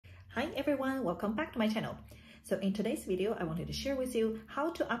Hi everyone, welcome back to my channel. So in today's video, I wanted to share with you how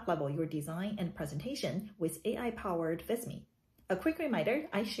to up-level your design and presentation with AI-powered Visme. A quick reminder,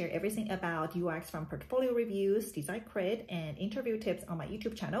 I share everything about UX from portfolio reviews, design crit, and interview tips on my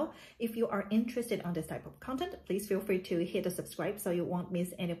YouTube channel. If you are interested on this type of content, please feel free to hit the subscribe so you won't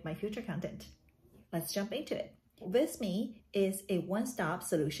miss any of my future content. Let's jump into it. Visme is a one-stop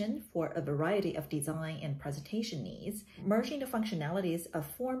solution for a variety of design and presentation needs, merging the functionalities of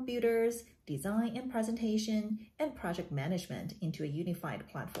form builders, design and presentation, and project management into a unified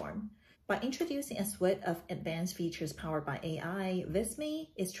platform. By introducing a suite of advanced features powered by AI, Visme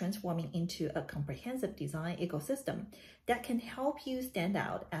is transforming into a comprehensive design ecosystem that can help you stand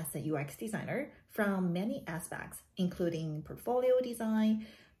out as a UX designer from many aspects, including portfolio design,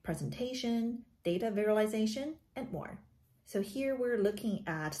 presentation, data visualization, and more. So here we're looking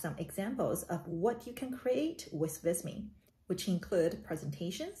at some examples of what you can create with Visme, which include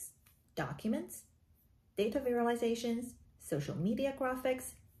presentations, documents, data visualizations, social media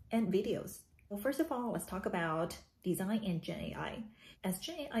graphics, and videos. Well, first of all, let's talk about design and Gen AI. As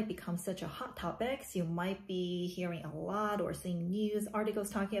Gen AI becomes such a hot topic, you might be hearing a lot or seeing news articles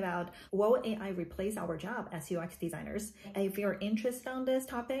talking about, will AI replace our job as UX designers? If you're interested on this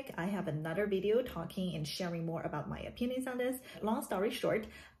topic, I have another video talking and sharing more about my opinions on this. Long story short,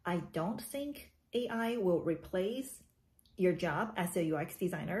 I don't think AI will replace your job as a UX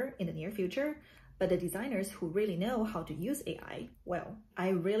designer in the near future. But the designers who really know how to use AI, well, I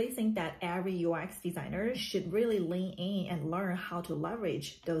really think that every UX designer should really lean in and learn how to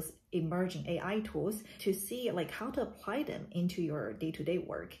leverage those emerging AI tools to see how to apply them into your day-to-day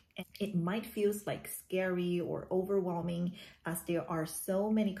work. And it might feel scary or overwhelming as there are so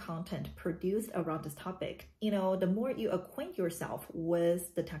many content produced around this topic. The more you acquaint yourself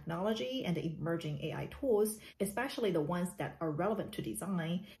with the technology and the emerging AI tools, especially the ones that are relevant to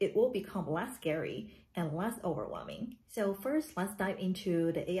design, it will become less scary and less overwhelming. So first, let's dive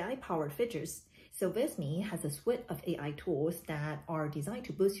into the AI-powered features. So Visme has a suite of AI tools that are designed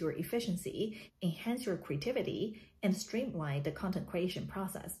to boost your efficiency, enhance your creativity, and streamline the content creation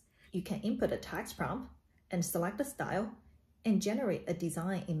process. You can input a text prompt and select a style and generate a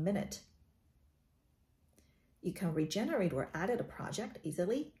design in minutes. You can regenerate or edit a project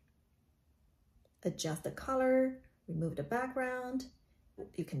easily, adjust the color, remove the background.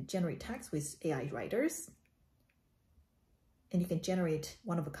 You can generate text with AI writers, and you can generate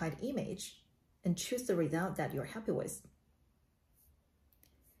one-of-a-kind image and choose the result that you're happy with.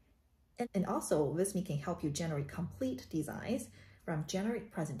 And also, Visme can help you generate complete designs, from generating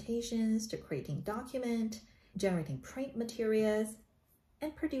presentations to creating documents, generating print materials,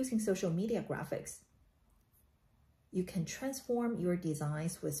 and producing social media graphics. You can transform your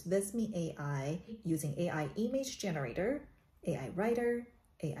designs with Visme AI using AI image generator, AI writer,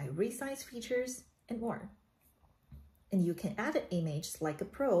 AI resize features, and more. And you can edit images like a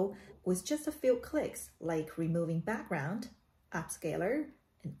pro with just a few clicks, like removing background, upscaler,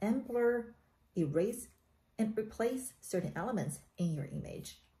 and blur, erase, and replace certain elements in your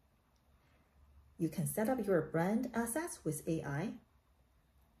image. You can set up your brand assets with AI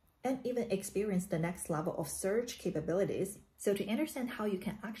and even experience the next level of search capabilities. So to understand how you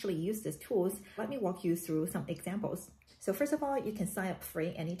can actually use these tools, let me walk you through some examples. So first of all, you can sign up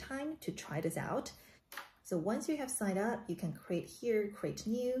free anytime to try this out. So once you have signed up, you can create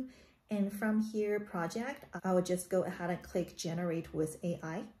new, and from here, project, I will just go ahead and click generate with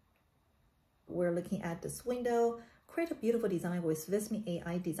AI. We're looking at this window, create a beautiful design with Visme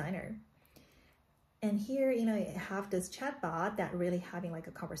AI designer. And here, you have this chatbot that really having a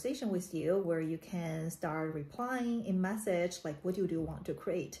conversation with you where you can start replying in message, what do you want to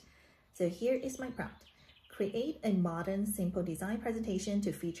create? So here is my prompt. Create a modern, simple design presentation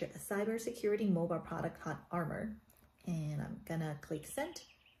to feature a cybersecurity mobile product called Armor. And I'm gonna click send.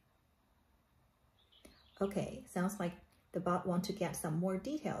 Okay, sounds like the bot wants to get some more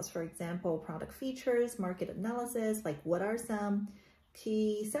details. For example, product features, market analysis, what are some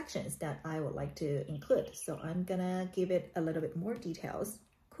key sections that I would like to include. So I'm gonna give it a little bit more details.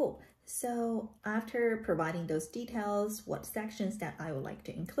 Cool. So after providing those details, what sections that I would like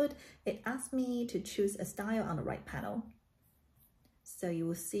to include, it asks me to choose a style on the right panel. So you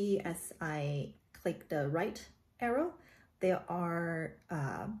will see as I click the right arrow, there are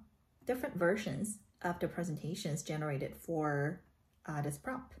different versions of the presentations generated for this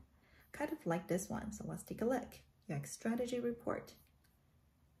prompt, kind of like this one. So let's take a look. UX strategy report.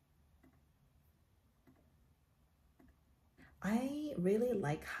 I really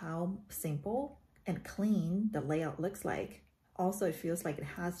like how simple and clean the layout looks like. Also, it feels like it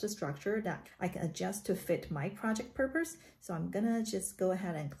has the structure that I can adjust to fit my project purpose. So I'm gonna just go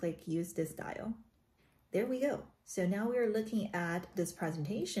ahead and click use this style. There we go. So now we're looking at this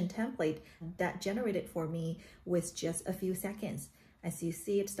presentation template that generated for me with just a few seconds. As you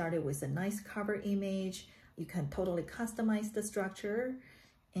see, it started with a nice cover image. You can totally customize the structure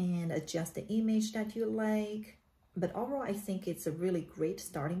and adjust the image that you like. But overall, I think it's a really great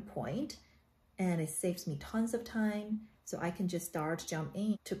starting point, and it saves me tons of time. So I can just jump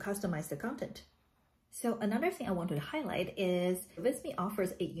in to customize the content. So another thing I wanted to highlight is Visme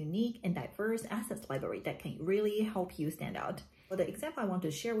offers a unique and diverse assets library that can really help you stand out. So the example I want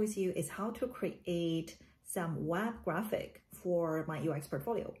to share with you is how to create some web graphic for my UX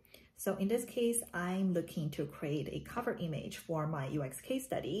portfolio. So in this case, I'm looking to create a cover image for my UX case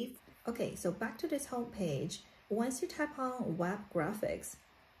study. Okay, so back to this home page. Once you tap on web graphics,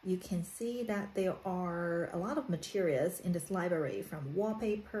 you can see that there are a lot of materials in this library, from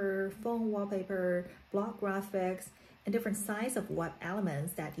wallpaper, phone wallpaper, block graphics, and different sizes of web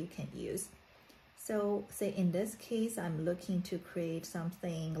elements that you can use. So say in this case, I'm looking to create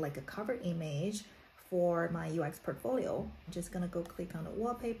something like a cover image for my UX portfolio. I'm just gonna go click on the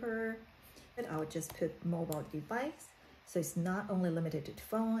wallpaper, and I'll just put mobile device. So it's not only limited to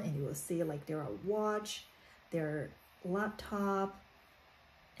phone, and you will see like there are watch, there are laptop,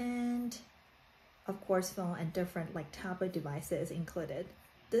 and of course phone and different like tablet devices included.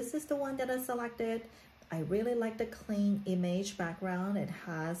 This is the one that I selected. I really like the clean image background. It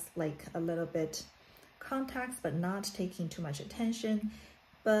has like a little bit context but not taking too much attention.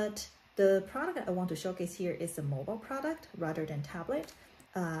 But the product that I want to showcase here is a mobile product rather than tablet.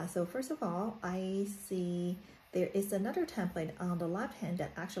 So first of all, I see there is another template on the left hand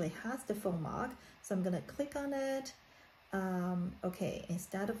that actually has the phone mark. So I'm gonna click on it. Okay,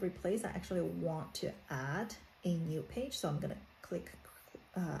 instead of replace, I actually want to add a new page. So I'm gonna click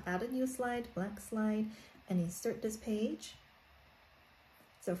add a new slide, blank slide, and insert this page.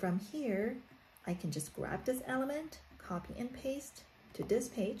 So from here, I can just grab this element, copy and paste to this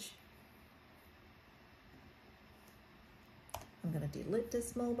page. I'm gonna delete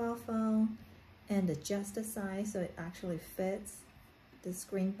this mobile phone and adjust the size so it actually fits the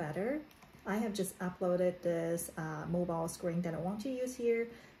screen better. I have just uploaded this mobile screen that I want to use here.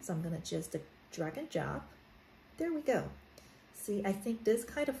 So I'm gonna just drag and drop. There we go. See, I think this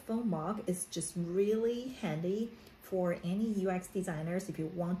kind of phone mark is just really handy for any UX designers. If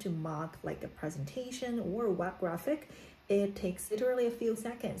you want to mark like a presentation or a web graphic, it takes literally a few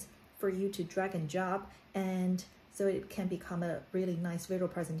seconds for you to drag and drop, and so it can become a really nice visual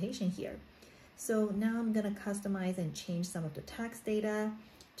presentation here. So now I'm gonna customize and change some of the text data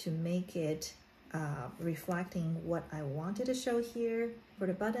to make it reflecting what I wanted to show here. For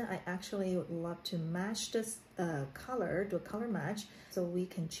the button, I actually would love to match this color, do a color match, so we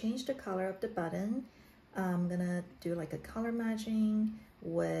can change the color of the button. I'm gonna do like a color matching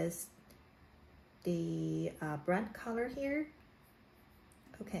with the brand color here.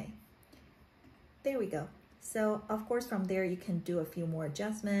 Okay, there we go. So of course from there you can do a few more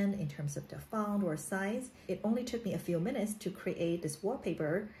adjustments in terms of the font or size. It only took me a few minutes to create this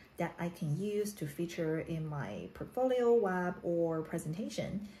wallpaper that I can use to feature in my portfolio, web, or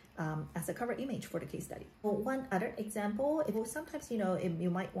presentation as a cover image for the case study. Well, one other example, it will sometimes, you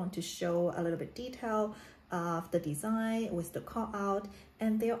might want to show a little bit detail of the design with the call out,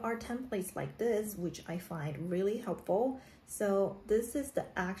 and there are templates like this which I find really helpful. So this is the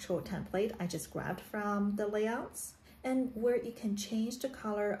actual template I just grabbed from the layouts, and where you can change the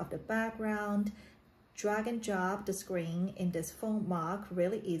color of the background, drag and drop the screen in this font mark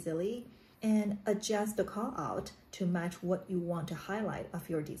really easily, and adjust the call out to match what you want to highlight of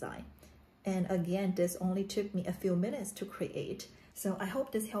your design. And again, this only took me a few minutes to create. So I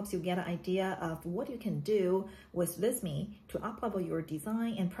hope this helps you get an idea of what you can do with Visme to up-level your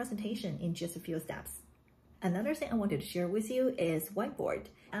design and presentation in just a few steps. Another thing I wanted to share with you is Whiteboard.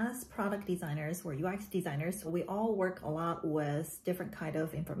 As product designers or UX designers, we all work a lot with different kind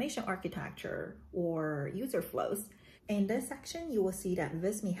of information architecture or user flows. In this section, you will see that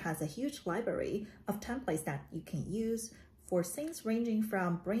Visme has a huge library of templates that you can use for things ranging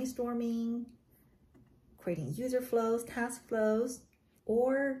from brainstorming, creating user flows, task flows,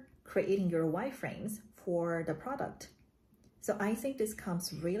 or creating your wireframes for the product. So I think this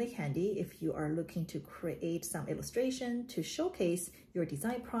comes really handy if you are looking to create some illustration to showcase your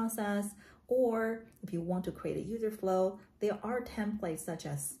design process, or if you want to create a user flow. There are templates such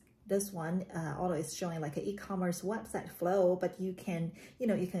as this one, although it's showing like an e-commerce website flow, but you can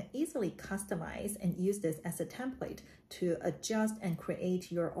easily customize and use this as a template to adjust and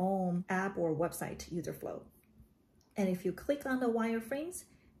create your own app or website user flow. And if you click on the wireframes,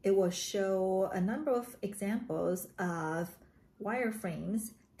 it will show a number of examples of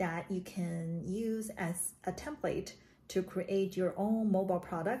wireframes that you can use as a template to create your own mobile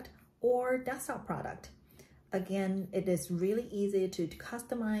product or desktop product. Again, it is really easy to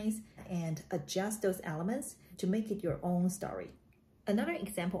customize and adjust those elements to make it your own story. Another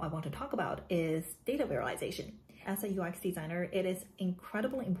example I want to talk about is data visualization. As a UX designer, it is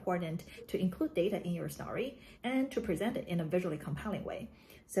incredibly important to include data in your story and to present it in a visually compelling way.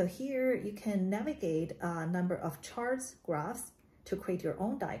 So here you can navigate a number of charts, graphs to create your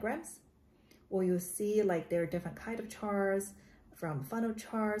own diagrams, or you'll see like there are different kinds of charts, from funnel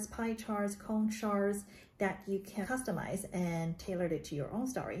charts, pie charts, cone charts that you can customize and tailor it to your own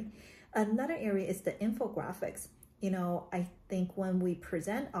story. Another area is the infographics. I think when we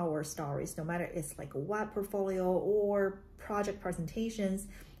present our stories, no matter it's like a web portfolio or project presentations,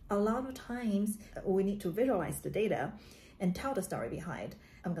 a lot of times we need to visualize the data and tell the story behind.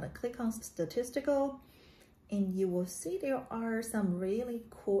 I'm going to click on statistical, and you will see there are some really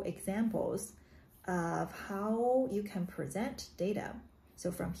cool examples of how you can present data.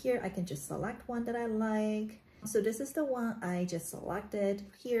 So from here, I can just select one that I like. So this is the one I just selected.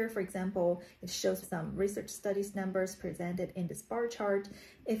 Here, for example, it shows some research studies numbers presented in this bar chart.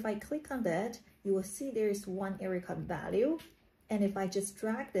 If I click on that, you will see there's one area called value. And if I just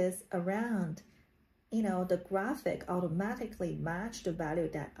drag this around, the graphic automatically match the value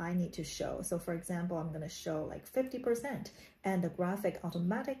that I need to show. So for example, I'm going to show like 50%, and the graphic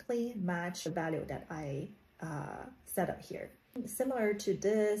automatically match the value that I set up here. Similar to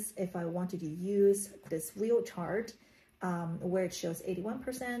this, if I wanted to use this wheel chart where it shows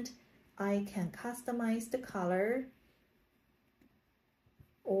 81%, I can customize the color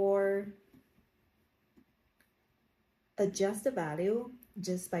or adjust the value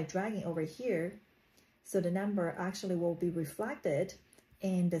just by dragging over here. So the number actually will be reflected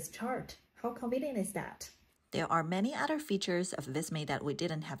in this chart. How convenient is that? There are many other features of Visme that we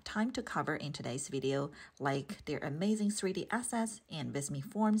didn't have time to cover in today's video, like their amazing 3D assets and Visme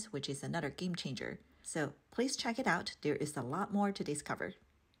Forms, which is another game changer. So please check it out. There is a lot more to discover.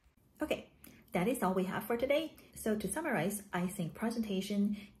 Okay, that is all we have for today. So to summarize, I think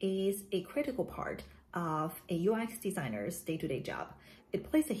presentation is a critical part of a UX designer's day-to-day job. It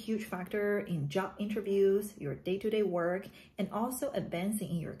plays a huge factor in job interviews, your day-to-day work, and also advancing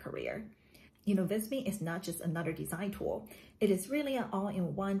in your career. Visme is not just another design tool. It is really an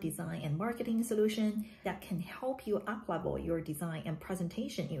all-in-one design and marketing solution that can help you up-level your design and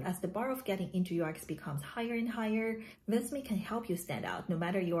presentation. As the bar of getting into UX becomes higher and higher, Visme can help you stand out no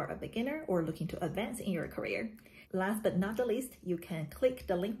matter you are a beginner or looking to advance in your career. Last but not the least, you can click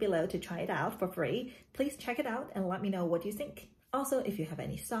the link below to try it out for free. Please check it out and let me know what you think. Also, if you have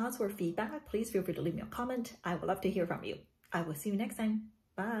any thoughts or feedback, please feel free to leave me a comment. I would love to hear from you. I will see you next time.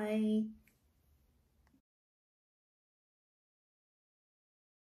 Bye.